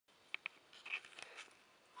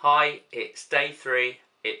Hi, it's day 3,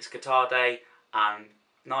 it's guitar day, and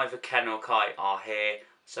neither Ken or Kai are here,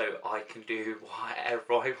 so I can do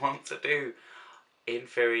whatever I want to do. In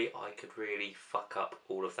theory, I could really fuck up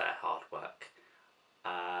all of their hard work.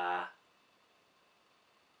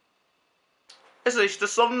 It's Easter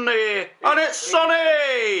Sunday, and it's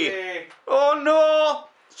sunny! Oh no,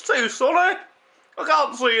 it's too sunny. I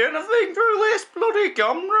can't see anything through this bloody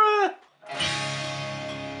camera.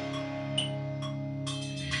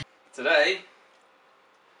 Today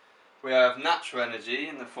we have natural energy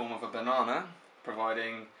in the form of a banana,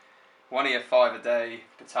 providing 1 EF5 a day,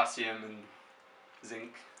 potassium and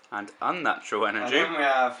zinc. And unnatural energy. And then we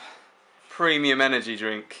have premium energy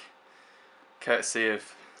drink, courtesy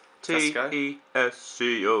of Tesco.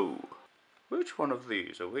 Tesco. Which one of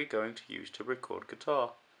these are we going to use to record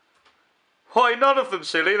guitar? Why, none of them,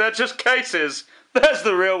 silly. They're just cases. There's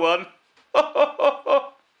the real one.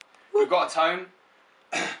 We've got a tone.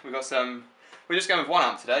 We've got some. We're just going with 1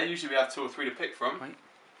 amp today. Usually we have 2 or 3 to pick from. Right.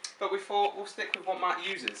 But we thought we'll stick with what Matt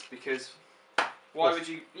uses, because why would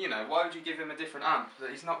you give him a different amp that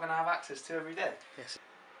he's not going to have access to every day? Yes.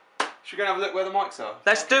 Should we go and have a look where the mics are?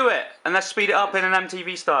 Let's do it, and let's speed it up in an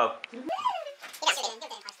MTV style.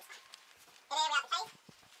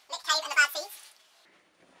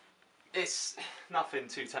 It's nothing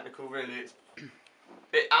too technical, really. It's a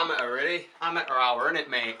bit amateur, really. Amateur hour, innit,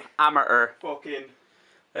 mate? Amateur. Fucking.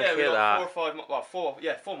 Yeah, we got 4 or 5. Well, 4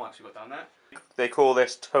 mics we got down there. They call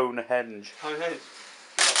this Tonehenge. Tonehenge.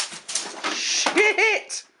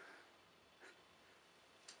 Shit!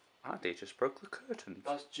 Andy just broke the curtain.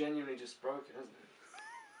 That's genuinely just broken, isn't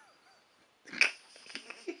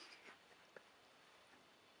it?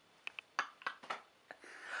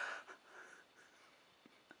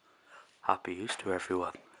 Happy Easter,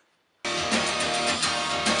 everyone.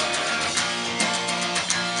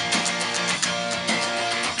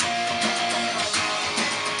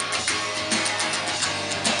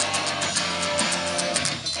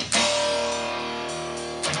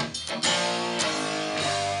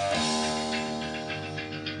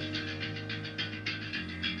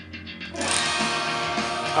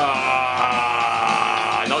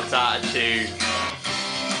 Not that too.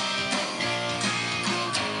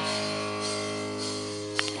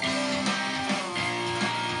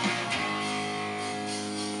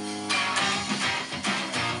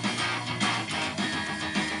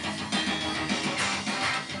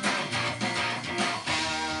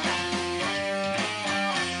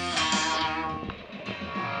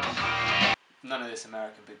 None of this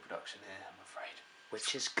American big production here, I'm afraid.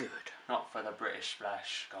 Which is good. Not for the British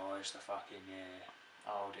splash, guys, the fucking, yeah.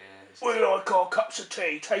 Oh dear. We like our cups of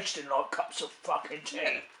tea tasting like cups of fucking tea.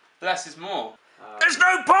 Yeah. Less is more. There's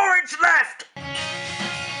no porridge left!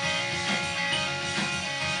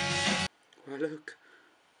 Well, look.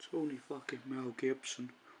 It's only fucking Mel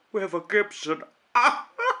Gibson. With a Gibson. Oh,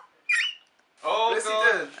 what's he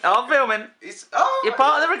doing? I'm filming. You're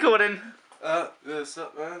part of the recording. What's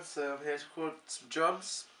up, man? So I'm here to record some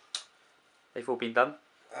drums. They've all been done.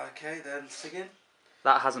 Okay, then singing.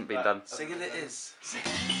 That hasn't been done. Singing it is.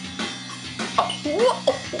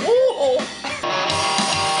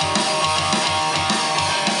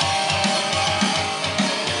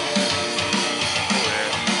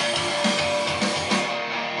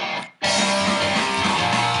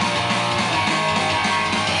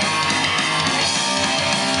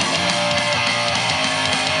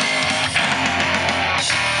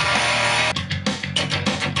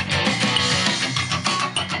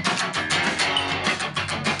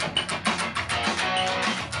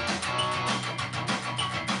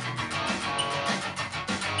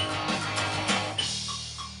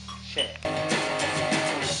 Shit.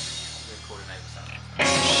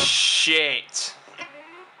 Shit.